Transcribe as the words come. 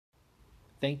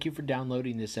Thank you for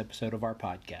downloading this episode of our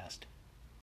podcast.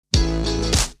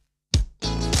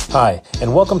 Hi,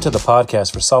 and welcome to the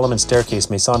podcast for Solomon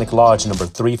Staircase Masonic Lodge number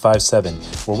 357,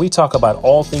 where we talk about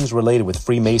all things related with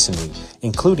Freemasonry,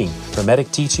 including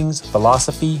Hermetic teachings,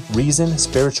 philosophy, reason,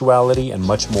 spirituality, and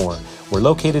much more. We're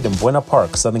located in Buena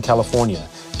Park, Southern California.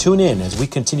 Tune in as we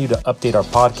continue to update our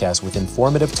podcast with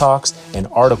informative talks and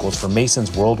articles for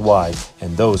Masons worldwide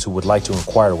and those who would like to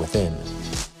inquire within.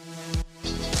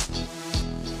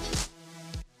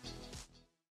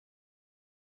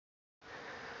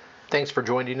 Thanks for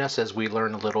joining us as we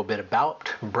learn a little bit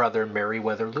about Brother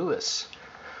Meriwether Lewis.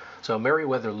 So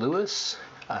Meriwether Lewis,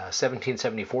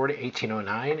 1774 to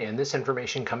 1809, and this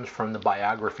information comes from the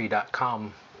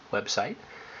biography.com website.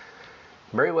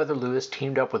 Meriwether Lewis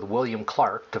teamed up with William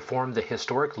Clark to form the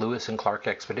historic Lewis and Clark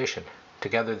expedition.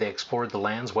 Together they explored the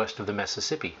lands west of the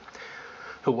Mississippi.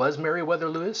 Who was Meriwether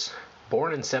Lewis?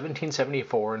 Born in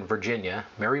 1774 in Virginia,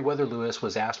 Meriwether Lewis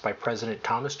was asked by President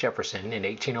Thomas Jefferson in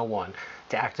 1801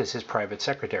 to act as his private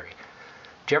secretary.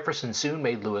 Jefferson soon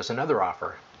made Lewis another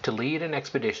offer, to lead an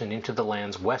expedition into the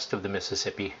lands west of the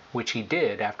Mississippi, which he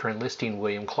did after enlisting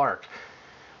William Clark.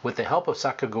 With the help of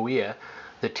Sacagawea,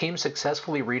 the team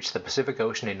successfully reached the Pacific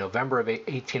Ocean in November of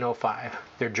 1805.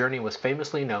 Their journey was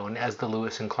famously known as the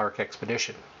Lewis and Clark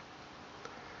Expedition.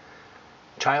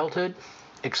 Childhood.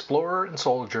 Explorer and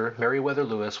soldier Meriwether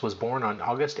Lewis was born on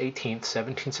August 18,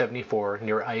 1774,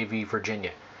 near Ivy,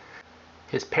 Virginia.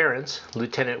 His parents,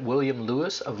 Lieutenant William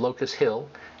Lewis of Locust Hill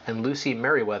and Lucy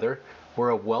Meriwether,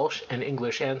 were of Welsh and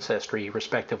English ancestry,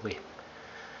 respectively.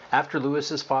 After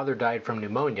Lewis's father died from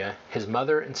pneumonia, his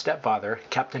mother and stepfather,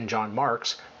 Captain John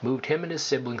Marks, moved him and his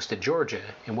siblings to Georgia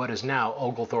in what is now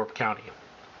Oglethorpe County.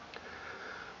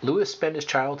 Lewis spent his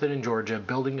childhood in Georgia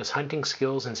building his hunting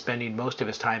skills and spending most of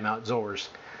his time outdoors.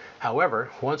 However,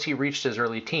 once he reached his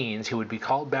early teens, he would be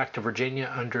called back to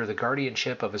Virginia under the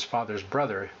guardianship of his father's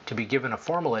brother to be given a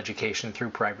formal education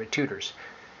through private tutors.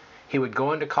 He would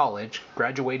go into college,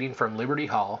 graduating from Liberty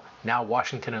Hall, now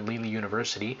Washington and Lee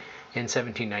University, in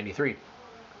 1793.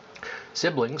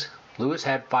 Siblings. Lewis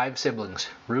had 5 siblings: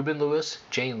 Reuben Lewis,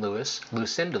 Jane Lewis,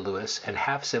 Lucinda Lewis, and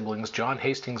half-siblings John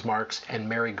Hastings Marks and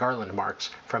Mary Garland Marks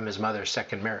from his mother's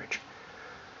second marriage.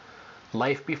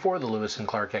 Life before the Lewis and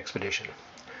Clark expedition.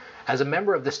 As a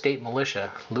member of the state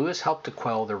militia, Lewis helped to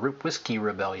quell the Whiskey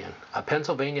Rebellion, a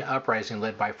Pennsylvania uprising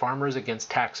led by farmers against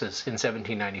taxes in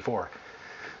 1794.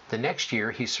 The next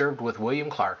year, he served with William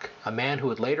Clark, a man who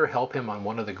would later help him on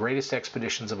one of the greatest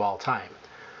expeditions of all time.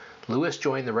 Lewis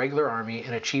joined the regular army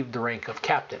and achieved the rank of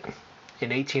captain.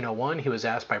 In 1801, he was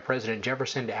asked by President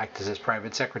Jefferson to act as his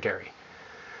private secretary.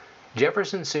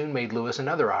 Jefferson soon made Lewis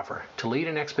another offer, to lead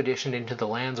an expedition into the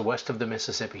lands west of the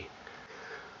Mississippi.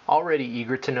 Already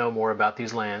eager to know more about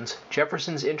these lands,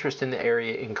 Jefferson's interest in the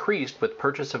area increased with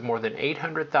purchase of more than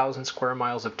 800,000 square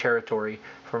miles of territory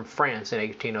from France in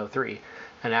 1803,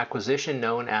 an acquisition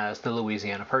known as the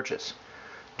Louisiana Purchase.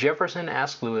 Jefferson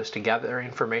asked Lewis to gather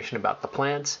information about the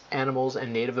plants, animals,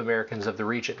 and Native Americans of the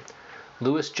region.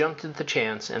 Lewis jumped at the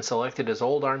chance and selected his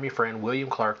old Army friend William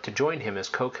Clark to join him as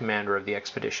co-commander of the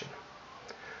expedition.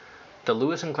 The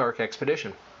Lewis and Clark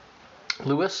Expedition.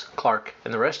 Lewis, Clark,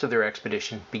 and the rest of their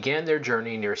expedition began their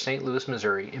journey near St. Louis,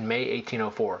 Missouri in May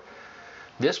 1804.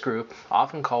 This group,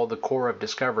 often called the Corps of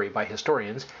Discovery by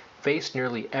historians, faced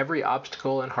nearly every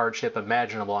obstacle and hardship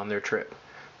imaginable on their trip.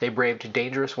 They braved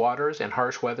dangerous waters and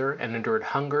harsh weather and endured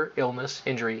hunger, illness,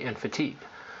 injury, and fatigue.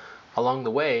 Along the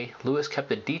way, Lewis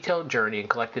kept a detailed journey and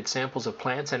collected samples of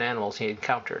plants and animals he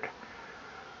encountered.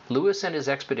 Lewis and his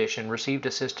expedition received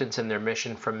assistance in their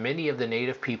mission from many of the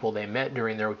native people they met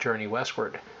during their journey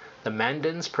westward. The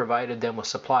Mandans provided them with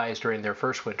supplies during their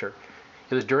first winter.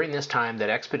 It was during this time that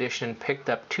expedition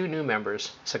picked up 2 new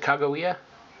members, Sacagawea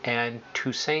and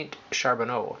Toussaint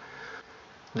Charbonneau.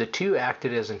 The 2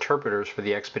 acted as interpreters for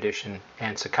the expedition,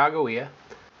 and Sacagawea,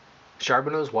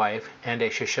 Charbonneau's wife, and a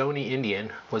Shoshone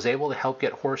Indian was able to help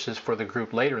get horses for the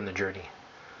group later in the journey.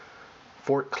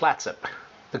 Fort Clatsop.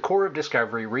 The Corps of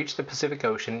Discovery reached the Pacific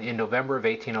Ocean in November of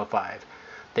 1805.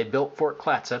 They built Fort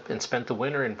Clatsop and spent the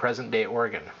winter in present-day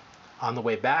Oregon. On the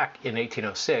way back in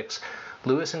 1806,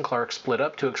 Lewis and Clark split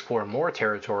up to explore more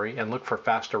territory and look for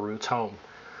faster routes home.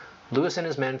 Lewis and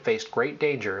his men faced great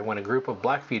danger when a group of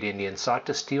Blackfeet Indians sought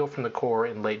to steal from the Corps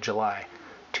in late July.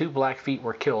 2 Blackfeet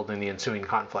were killed in the ensuing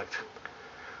conflict.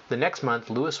 The next month,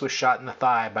 Lewis was shot in the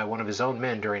thigh by one of his own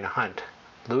men during a hunt.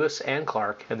 Lewis and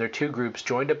Clark and their 2 groups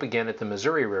joined up again at the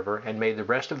Missouri River and made the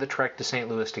rest of the trek to St.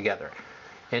 Louis together.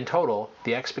 In total,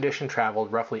 the expedition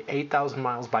traveled roughly 8,000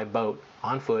 miles by boat,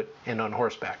 on foot, and on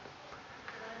horseback.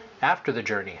 After the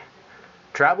journey,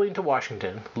 Traveling to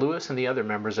Washington, Lewis and the other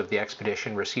members of the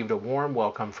expedition received a warm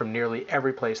welcome from nearly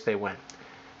every place they went.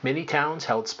 Many towns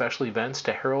held special events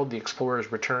to herald the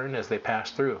explorers' return as they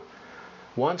passed through.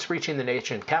 Once reaching the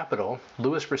nation's capital,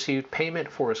 Lewis received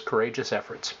payment for his courageous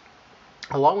efforts.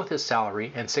 Along with his salary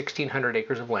and 1,600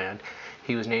 acres of land,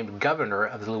 he was named governor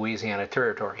of the Louisiana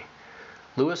Territory.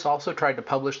 Lewis also tried to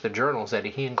publish the journals that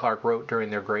he and Clark wrote during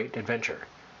their great adventure.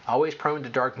 Always prone to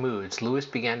dark moods, Lewis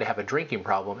began to have a drinking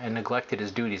problem and neglected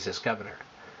his duties as governor.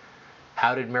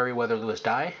 How did Meriwether Lewis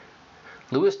die?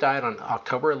 Lewis died on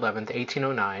October 11,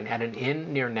 1809, at an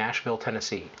inn near Nashville,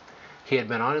 Tennessee. He had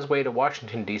been on his way to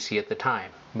Washington, D.C. at the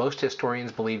time. Most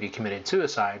historians believe he committed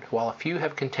suicide, while a few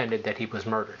have contended that he was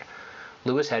murdered.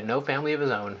 Lewis had no family of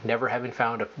his own, never having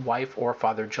found a wife or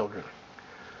fathered children.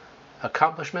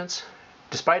 Accomplishments?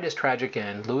 Despite his tragic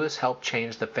end, Lewis helped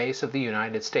change the face of the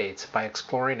United States by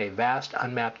exploring a vast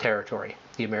unmapped territory,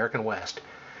 the American West.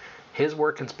 His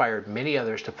work inspired many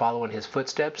others to follow in his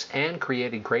footsteps and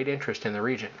created great interest in the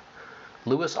region.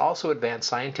 Lewis also advanced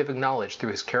scientific knowledge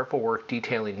through his careful work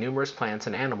detailing numerous plants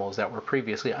and animals that were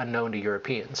previously unknown to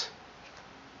Europeans.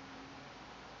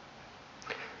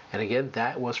 And again,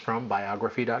 that was from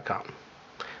biography.com.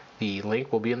 The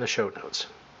link will be in the show notes.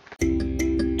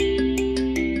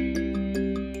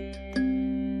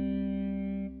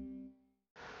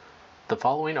 The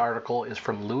following article is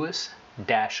from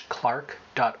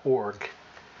lewis-clark.org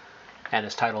and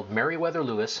is titled Meriwether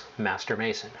Lewis, Master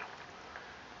Mason.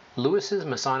 Lewis's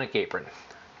Masonic Apron.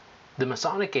 The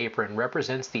Masonic apron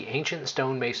represents the ancient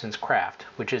stonemason's craft,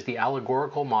 which is the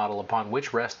allegorical model upon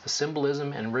which rests the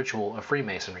symbolism and ritual of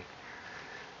Freemasonry.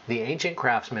 The ancient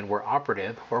craftsmen were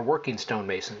operative or working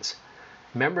stonemasons.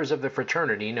 Members of the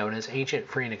fraternity, known as Ancient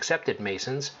Free and Accepted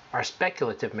Masons, are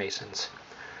speculative Masons.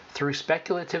 Through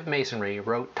speculative masonry,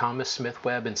 wrote Thomas Smith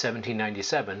Webb in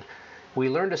 1797, we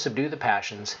learn to subdue the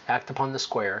passions, act upon the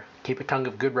square, keep a tongue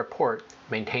of good report,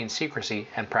 maintain secrecy,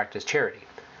 and practice charity.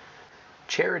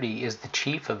 Charity is the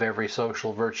chief of every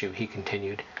social virtue, he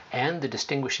continued, and the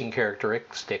distinguishing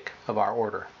characteristic of our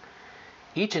order.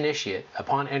 Each initiate,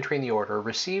 upon entering the order,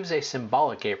 receives a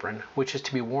symbolic apron, which is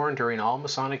to be worn during all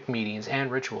Masonic meetings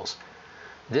and rituals.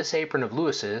 This apron of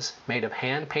Lewis's, made of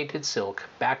hand-painted silk,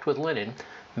 backed with linen,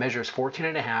 measures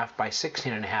 14.5 by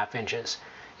 16.5 inches,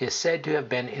 is said to have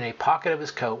been in a pocket of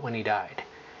his coat when he died.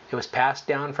 It was passed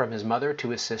down from his mother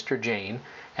to his sister Jane,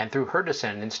 and through her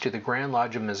descendants to the Grand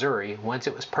Lodge of Missouri, whence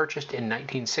it was purchased in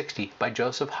 1960 by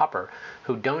Joseph Hopper,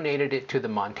 who donated it to the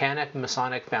Montana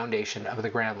Masonic Foundation of the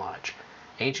Grand Lodge,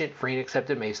 Ancient Free and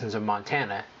Accepted Masons of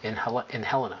Montana in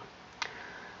Helena.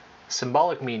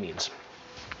 Symbolic meanings.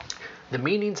 The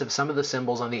meanings of some of the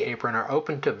symbols on the apron are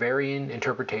open to varying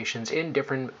interpretations in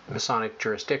different Masonic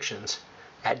jurisdictions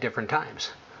at different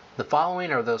times. The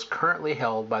following are those currently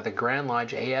held by the Grand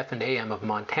Lodge AF and AM of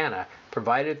Montana,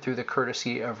 provided through the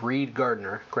courtesy of Reed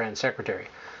Gardner, Grand Secretary.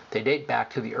 They date back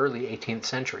to the early 18th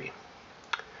century.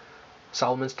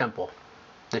 Solomon's Temple.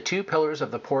 The two pillars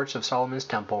of the porch of Solomon's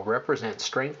Temple represent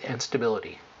strength and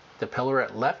stability. The pillar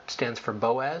at left stands for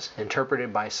Boaz,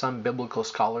 interpreted by some biblical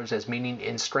scholars as meaning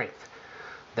in strength.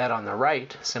 That on the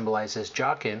right symbolizes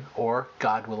Jachin, or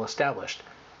God will establish.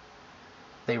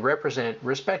 They represent,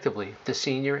 respectively, the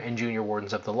senior and junior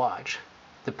wardens of the lodge.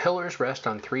 The pillars rest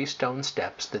on 3 stone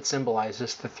steps that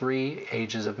symbolizes the 3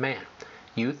 ages of man,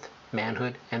 youth,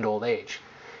 manhood, and old age,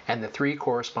 and the 3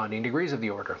 corresponding degrees of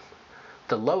the order.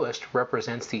 The lowest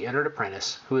represents the entered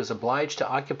apprentice, who is obliged to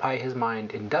occupy his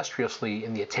mind industriously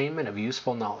in the attainment of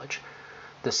useful knowledge.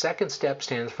 The second step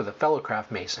stands for the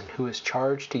fellowcraft mason, who is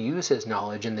charged to use his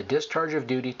knowledge in the discharge of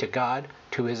duty to God,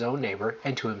 to his own neighbor,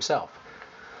 and to himself.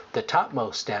 The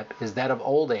topmost step is that of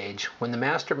old age, when the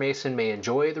master mason may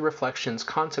enjoy the reflections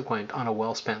consequent on a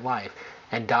well-spent life,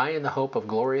 and die in the hope of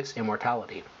glorious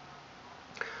immortality.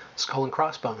 Skull and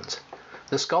crossbones.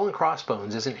 The skull and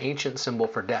crossbones is an ancient symbol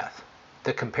for death.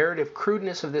 The comparative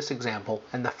crudeness of this example,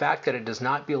 and the fact that it does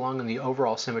not belong in the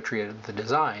overall symmetry of the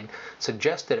design,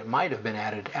 suggest that it might have been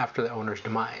added after the owner's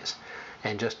demise.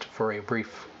 And just for a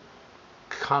brief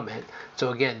comment, so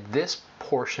again, this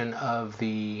portion of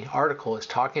the article is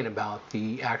talking about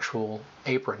the actual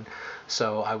apron.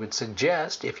 So I would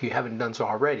suggest, if you haven't done so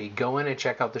already, go in and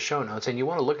check out the show notes, and you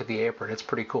want to look at the apron. It's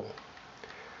pretty cool.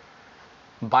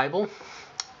 Bible.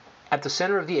 At the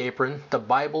center of the apron, the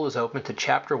Bible is open to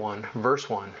chapter 1, verse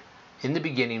 1. In the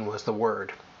beginning was the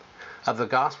Word. Of the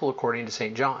Gospel according to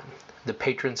St. John, the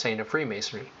patron saint of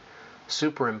Freemasonry.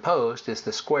 Superimposed is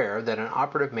the square that an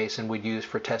operative mason would use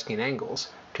for testing angles.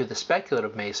 To the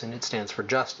speculative mason, it stands for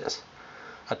justice.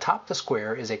 Atop the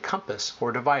square is a compass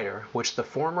or divider, which the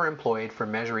former employed for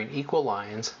measuring equal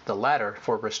lines, the latter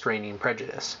for restraining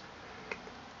prejudice.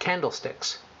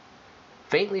 Candlesticks.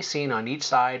 Faintly seen on each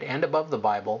side and above the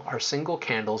Bible are single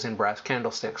candles in brass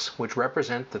candlesticks, which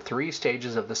represent the 3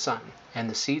 stages of the sun, and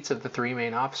the seats of the 3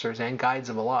 main officers and guides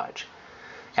of a lodge.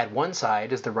 At one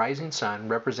side is the rising sun,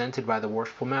 represented by the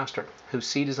worshipful master, whose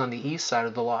seat is on the east side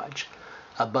of the lodge.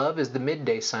 Above is the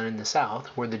midday sun in the south,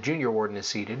 where the junior warden is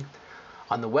seated.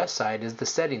 On the west side is the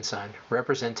setting sun,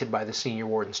 represented by the senior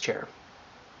warden's chair.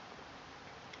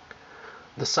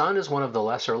 The sun is one of the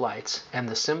lesser lights, and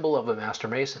the symbol of a master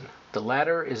mason. The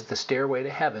latter is the stairway to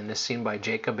heaven as seen by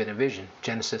Jacob in a vision,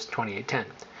 Genesis 28:10.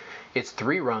 Its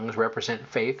 3 rungs represent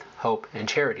faith, hope, and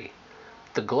charity.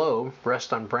 The globe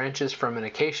rests on branches from an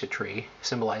acacia tree,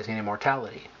 symbolizing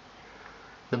immortality.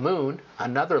 The moon,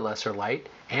 another lesser light,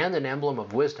 and an emblem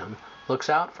of wisdom, looks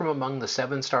out from among the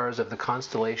 7 stars of the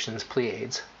constellations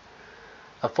Pleiades.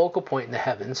 A focal point in the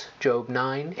heavens, Job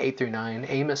 9:8-9,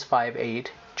 Amos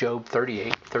 5:8, Job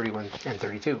 38:31 and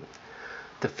 32.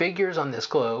 The figures on this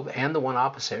globe and the one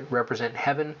opposite represent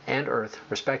heaven and earth,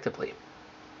 respectively.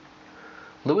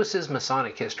 Lewis's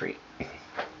Masonic history.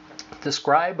 The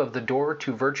scribe of the Door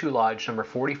to Virtue Lodge number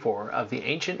 44 of the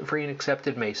Ancient Free and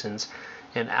Accepted Masons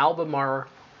in Albemarle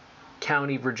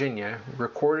County, Virginia,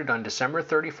 recorded on December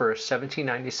 31st,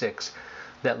 1796,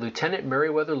 that Lieutenant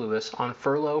Meriwether Lewis, on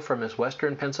furlough from his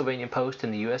Western Pennsylvania post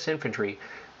in the U.S. Infantry,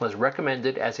 was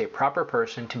recommended as a proper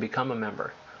person to become a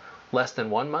member. Less than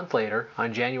 1 month later,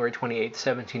 on January 28,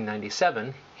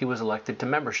 1797, he was elected to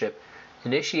membership,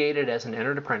 initiated as an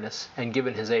entered apprentice, and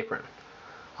given his apron.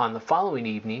 On the following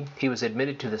evening, he was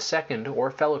admitted to the 2nd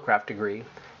or fellowcraft degree,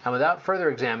 and without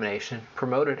further examination,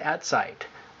 promoted at sight,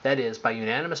 that is, by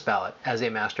unanimous ballot, as a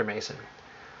Master Mason.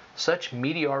 Such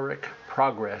meteoric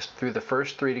progress through the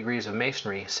first 3 degrees of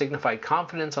Masonry signified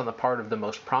confidence on the part of the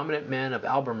most prominent men of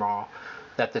Albemarle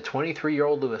that the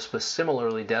 23-year-old Lewis was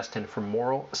similarly destined for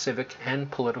moral, civic,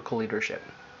 and political leadership.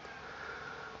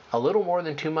 A little more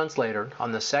than 2 months later,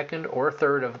 on the 2nd or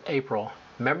 3rd of April,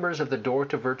 members of the Door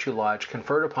to Virtue Lodge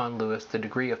conferred upon Lewis the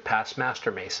degree of Past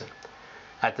Master Mason.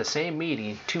 At the same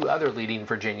meeting, 2 other leading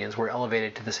Virginians were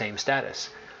elevated to the same status.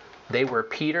 They were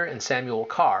Peter and Samuel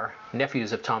Carr,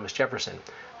 nephews of Thomas Jefferson,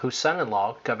 whose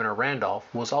son-in-law, Governor Randolph,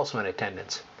 was also in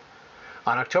attendance.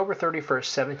 On October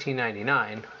 31st,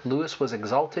 1799, Lewis was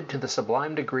exalted to the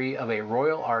sublime degree of a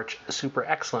Royal Arch Super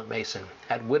Excellent Mason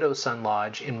at Widow's Son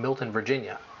Lodge in Milton,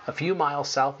 Virginia, a few miles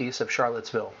southeast of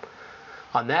Charlottesville.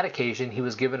 On that occasion, he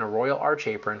was given a Royal Arch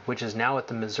apron, which is now at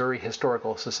the Missouri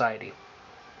Historical Society.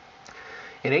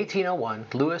 In 1801,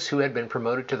 Lewis, who had been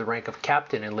promoted to the rank of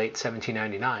captain in late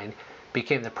 1799,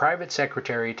 became the private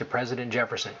secretary to President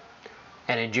Jefferson,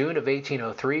 and in June of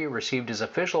 1803 received his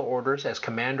official orders as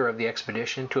commander of the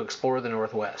expedition to explore the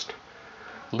Northwest.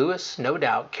 Lewis, no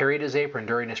doubt, carried his apron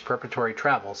during his preparatory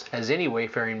travels, as any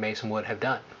wayfaring Mason would have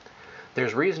done.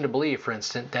 There's reason to believe, for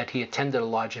instance, that he attended a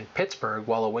lodge in Pittsburgh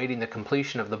while awaiting the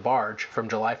completion of the barge from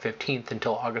July 15th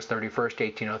until August 31st,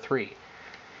 1803.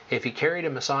 If he carried a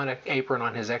Masonic apron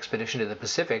on his expedition to the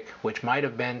Pacific, which might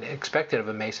have been expected of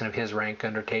a Mason of his rank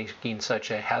undertaking such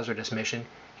a hazardous mission,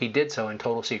 he did so in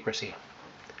total secrecy.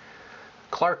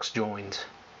 Clark's joins.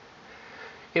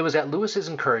 It was at Lewis's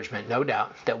encouragement, no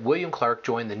doubt, that William Clark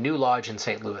joined the new lodge in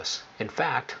St. Louis. In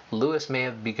fact, Lewis may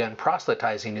have begun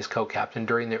proselytizing his co-captain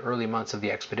during the early months of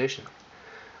the expedition.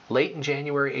 Late in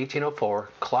January 1804,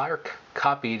 Clark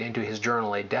copied into his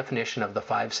journal a definition of the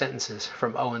 5 sentences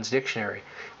from Owen's dictionary,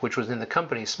 which was in the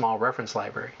company's small reference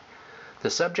library. The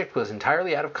subject was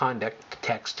entirely out of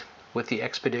context with the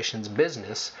expedition's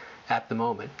business at the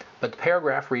moment, but the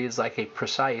paragraph reads like a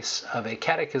precise of a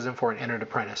catechism for an entered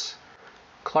apprentice.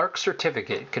 Clark's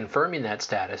certificate confirming that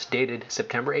status, dated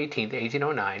September 18,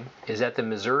 1809, is at the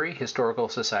Missouri Historical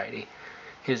Society.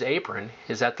 His apron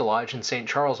is at the lodge in St.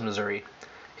 Charles, Missouri.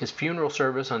 His funeral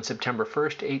service on September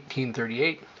 1st,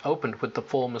 1838, opened with the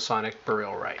full Masonic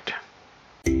burial rite.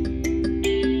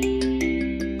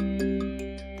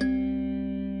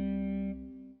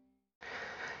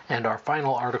 And our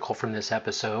final article from this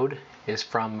episode is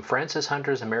from Frances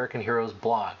Hunter's American Heroes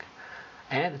blog.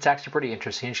 And it's actually pretty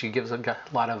interesting. She gives a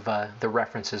lot of the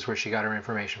references where she got her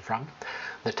information from.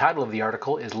 The title of the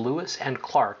article is Lewis and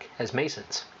Clark as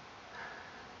Masons.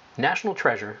 National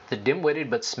Treasure, the dim-witted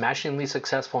but smashingly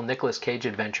successful Nicolas Cage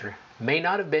adventure, may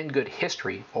not have been good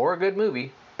history or a good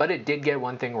movie, but it did get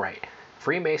one thing right.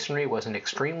 Freemasonry was an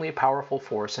extremely powerful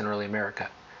force in early America.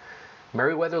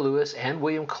 Meriwether Lewis and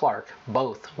William Clark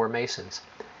both were Masons,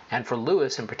 and for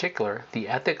Lewis in particular, the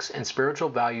ethics and spiritual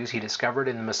values he discovered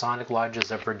in the Masonic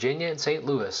lodges of Virginia and St.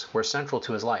 Louis were central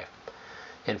to his life.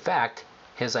 In fact,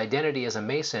 his identity as a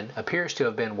Mason appears to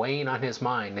have been weighing on his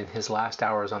mind in his last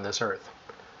hours on this earth.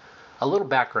 A little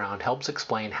background helps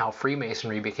explain how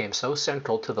Freemasonry became so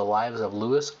central to the lives of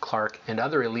Lewis, Clark, and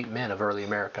other elite men of early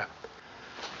America.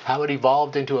 How it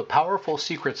evolved into a powerful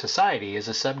secret society is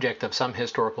a subject of some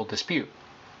historical dispute.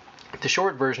 The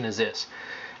short version is this: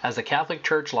 as the Catholic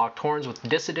Church locked horns with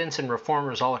dissidents and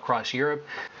reformers all across Europe,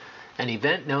 an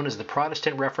event known as the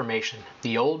Protestant Reformation,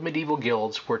 the old medieval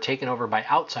guilds were taken over by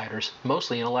outsiders,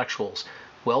 mostly intellectuals,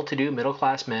 well-to-do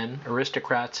middle-class men,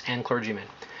 aristocrats, and clergymen.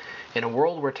 In a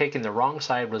world where taking the wrong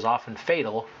side was often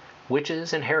fatal,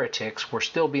 witches and heretics were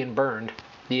still being burned,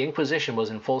 the Inquisition was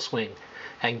in full swing,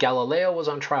 and Galileo was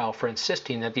on trial for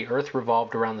insisting that the earth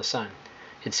revolved around the sun.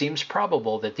 It seems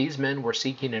probable that these men were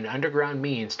seeking an underground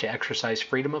means to exercise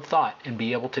freedom of thought and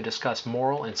be able to discuss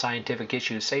moral and scientific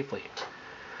issues safely.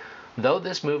 Though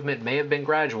this movement may have been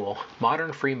gradual,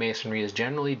 modern Freemasonry is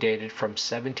generally dated from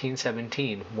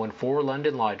 1717, when 4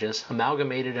 London lodges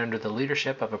amalgamated under the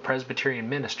leadership of a Presbyterian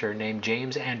minister named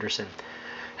James Anderson.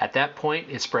 At that point,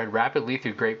 it spread rapidly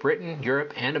through Great Britain,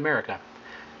 Europe, and America.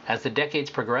 As the decades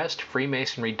progressed,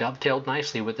 Freemasonry dovetailed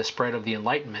nicely with the spread of the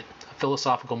Enlightenment, a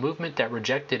philosophical movement that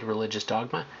rejected religious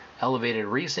dogma, elevated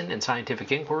reason and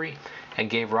scientific inquiry, and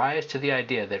gave rise to the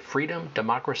idea that freedom,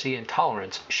 democracy, and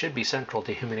tolerance should be central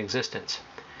to human existence.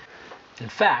 In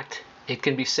fact, it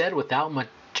can be said without much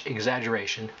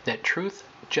exaggeration that truth,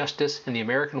 justice, and the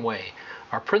American way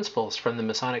are principles from the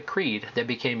Masonic Creed that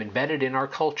became embedded in our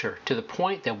culture to the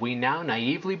point that we now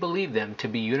naively believe them to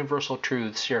be universal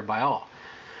truths shared by all.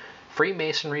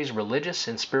 Freemasonry's religious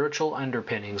and spiritual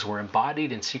underpinnings were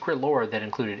embodied in secret lore that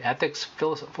included ethics,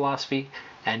 philosophy,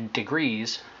 and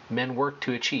degrees men worked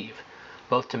to achieve,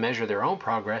 both to measure their own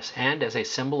progress and as a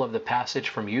symbol of the passage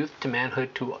from youth to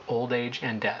manhood to old age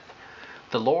and death.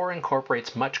 The lore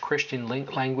incorporates much Christian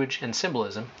language and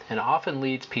symbolism, and often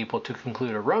leads people to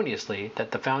conclude erroneously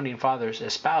that the Founding Fathers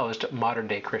espoused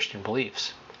modern-day Christian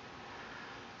beliefs.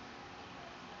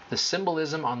 The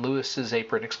symbolism on Lewis's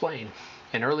apron explained.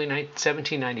 In early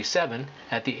 1797,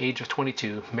 at the age of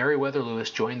 22, Meriwether Lewis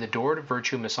joined the Door to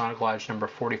Virtue Masonic Lodge No.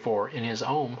 44 in his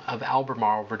home of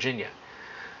Albemarle, Virginia.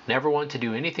 Never one to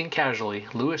do anything casually,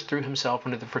 Lewis threw himself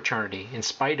into the fraternity in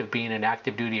spite of being an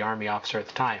active duty Army officer at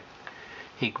the time.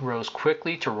 He rose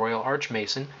quickly to Royal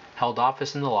Archmason, held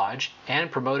office in the lodge,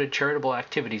 and promoted charitable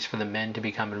activities for the men to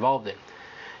become involved in.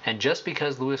 And just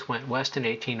because Lewis went west in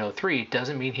 1803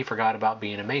 doesn't mean he forgot about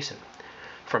being a Mason.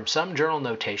 From some journal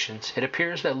notations, it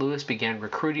appears that Lewis began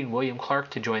recruiting William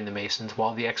Clark to join the Masons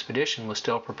while the expedition was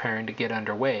still preparing to get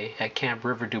underway at Camp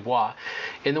River du Bois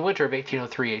in the winter of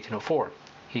 1803-1804.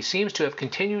 He seems to have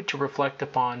continued to reflect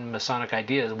upon Masonic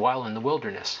ideas while in the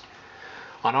wilderness.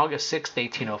 On August 6,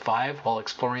 1805, while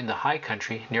exploring the high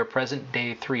country near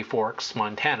present-day Three Forks,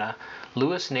 Montana,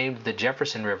 Lewis named the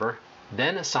Jefferson River,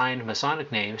 then assigned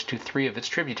Masonic names to 3 of its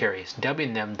tributaries,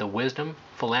 dubbing them the Wisdom,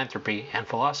 Philanthropy, and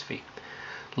Philosophy.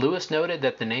 Lewis noted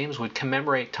that the names would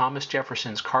commemorate Thomas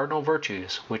Jefferson's cardinal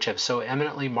virtues, which have so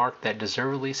eminently marked that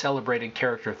deservedly celebrated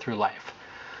character through life.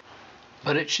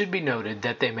 But it should be noted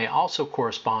that they may also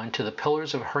correspond to the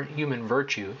pillars of human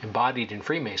virtue embodied in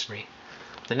Freemasonry.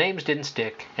 The names didn't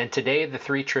stick, and today the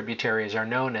 3 tributaries are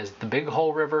known as the Big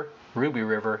Hole River, Ruby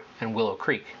River, and Willow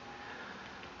Creek.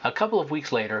 A couple of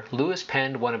weeks later, Lewis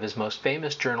penned one of his most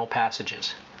famous journal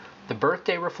passages. The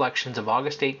birthday reflections of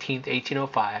August 18,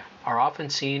 1805, are often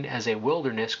seen as a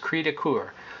wilderness cri de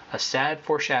coeur, a sad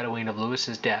foreshadowing of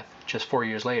Lewis's death just 4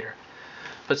 years later.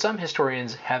 But some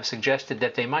historians have suggested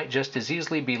that they might just as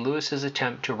easily be Lewis's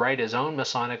attempt to write his own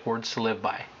Masonic words to live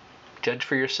by. Judge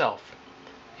for yourself.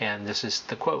 And this is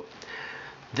the quote.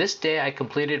 "This day I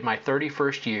completed my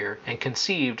 31st year, and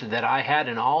conceived that I had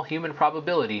in all human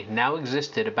probability now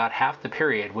existed about half the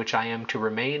period which I am to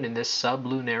remain in this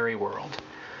sublunary world.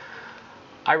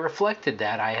 I reflected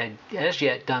that I had as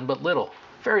yet done but little,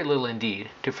 very little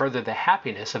indeed, to further the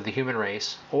happiness of the human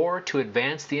race, or to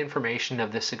advance the information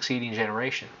of the succeeding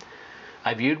generation.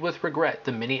 I viewed with regret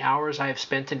the many hours I have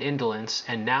spent in indolence,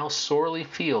 and now sorely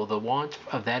feel the want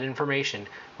of that information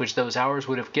which those hours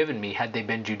would have given me had they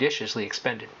been judiciously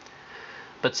expended.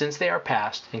 But since they are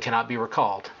past, and cannot be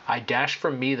recalled, I dash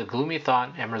from me the gloomy thought,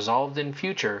 and am resolved in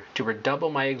future to redouble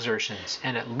my exertions,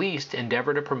 and at least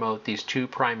endeavor to promote these 2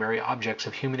 primary objects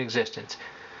of human existence,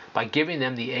 by giving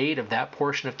them the aid of that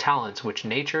portion of talents which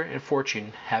nature and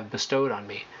fortune have bestowed on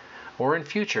me, or in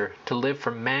future to live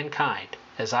for mankind,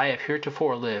 as I have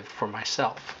heretofore lived for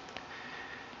myself."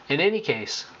 In any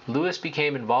case, Lewis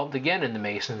became involved again in the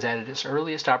Masons at its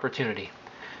earliest opportunity.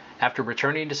 After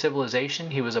returning to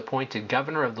civilization, he was appointed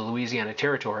governor of the Louisiana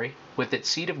Territory, with its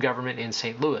seat of government in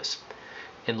St. Louis.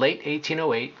 In late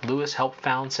 1808, Lewis helped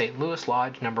found St. Louis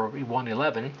Lodge No.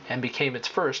 111 and became its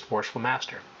first forceful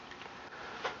master.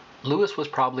 Lewis was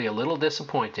probably a little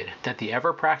disappointed that the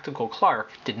ever-practical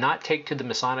Clark did not take to the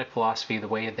Masonic philosophy the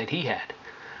way that he had,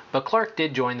 but Clark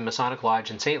did join the Masonic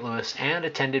Lodge in St. Louis and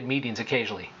attended meetings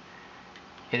occasionally.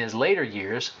 In his later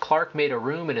years, Clark made a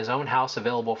room in his own house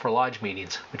available for lodge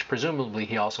meetings, which presumably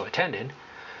he also attended.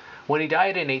 When he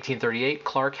died in 1838,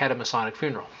 Clark had a Masonic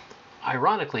funeral.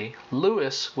 Ironically,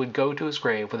 Lewis would go to his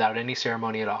grave without any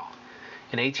ceremony at all.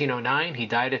 In 1809, he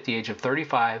died at the age of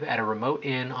 35 at a remote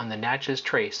inn on the Natchez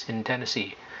Trace in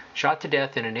Tennessee, shot to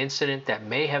death in an incident that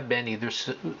may have been either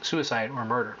suicide or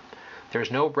murder. There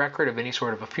is no record of any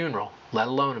sort of a funeral, let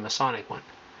alone a Masonic one.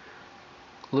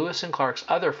 Lewis and Clark's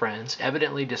other friends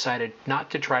evidently decided not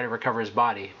to try to recover his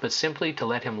body, but simply to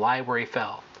let him lie where he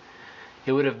fell.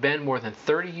 It would have been more than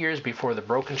 30 years before the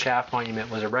Broken Shaft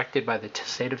Monument was erected by the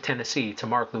state of Tennessee to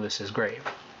mark Lewis's grave.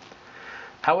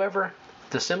 However,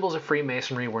 the symbols of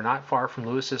Freemasonry were not far from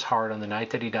Lewis's heart on the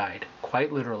night that he died,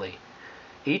 quite literally.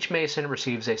 Each Mason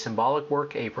receives a symbolic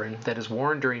work apron that is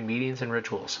worn during meetings and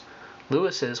rituals.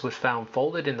 Lewis's was found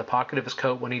folded in the pocket of his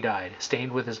coat when he died,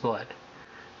 stained with his blood.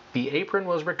 The apron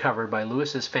was recovered by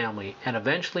Lewis's family and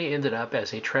eventually ended up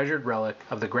as a treasured relic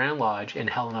of the Grand Lodge in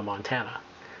Helena, Montana.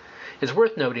 It's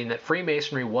worth noting that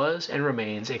Freemasonry was and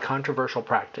remains a controversial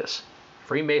practice.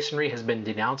 Freemasonry has been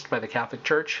denounced by the Catholic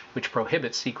Church, which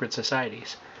prohibits secret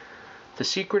societies. The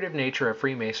secretive nature of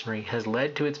Freemasonry has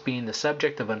led to its being the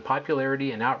subject of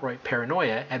unpopularity and outright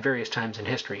paranoia at various times in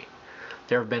history.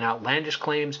 There have been outlandish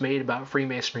claims made about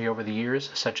Freemasonry over the years,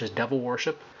 such as devil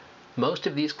worship. Most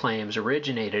of these claims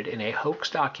originated in a hoax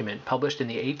document published in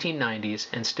the 1890s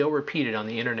and still repeated on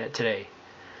the internet today.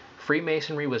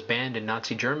 Freemasonry was banned in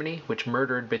Nazi Germany, which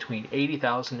murdered between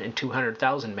 80,000 and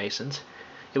 200,000 Masons.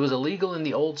 It was illegal in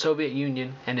the old Soviet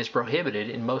Union and is prohibited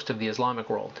in most of the Islamic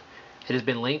world. It has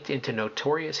been linked into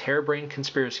notorious harebrained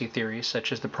conspiracy theories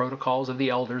such as the Protocols of the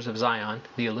Elders of Zion,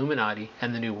 the Illuminati,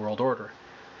 and the New World Order.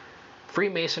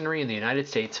 Freemasonry in the United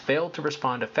States failed to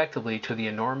respond effectively to the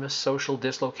enormous social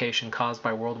dislocation caused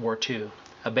by World War II,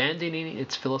 abandoning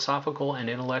its philosophical and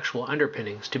intellectual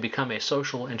underpinnings to become a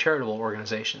social and charitable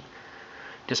organization.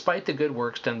 Despite the good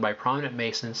works done by prominent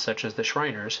Masons such as the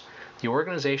Shriners, the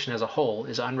organization as a whole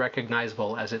is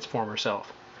unrecognizable as its former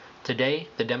self. Today,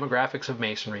 the demographics of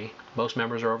Masonry, most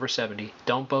members are over 70,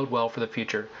 don't bode well for the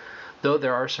future, though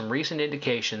there are some recent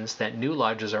indications that new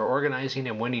lodges are organizing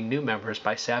and winning new members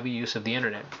by savvy use of the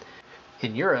internet.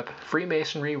 In Europe,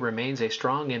 Freemasonry remains a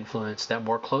strong influence that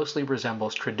more closely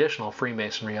resembles traditional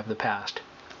Freemasonry of the past.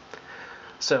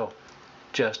 So,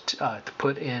 just to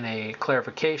put in a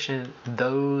clarification,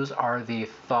 those are the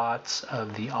thoughts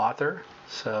of the author,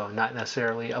 so not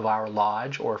necessarily of our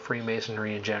lodge or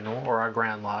Freemasonry in general or our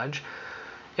Grand Lodge.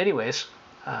 Anyways,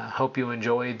 hope you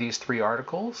enjoyed these 3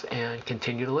 articles and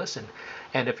continue to listen.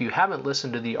 And if you haven't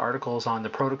listened to the articles on the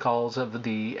Protocols of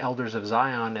the Elders of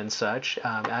Zion and such,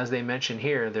 as they mention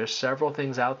here, there's several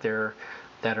things out there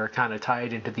that are kind of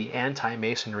tied into the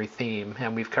anti-Masonry theme,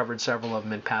 and we've covered several of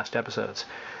them in past episodes.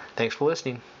 Thanks for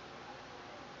listening.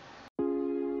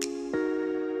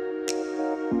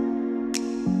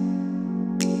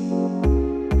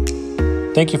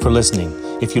 Thank you for listening.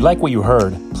 If you like what you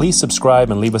heard, please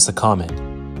subscribe and leave us a comment.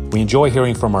 We enjoy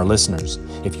hearing from our listeners.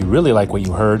 If you really like what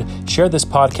you heard, share this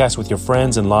podcast with your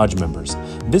friends and lodge members.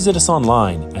 Visit us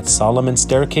online at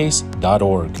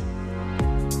solomonstaircase.org.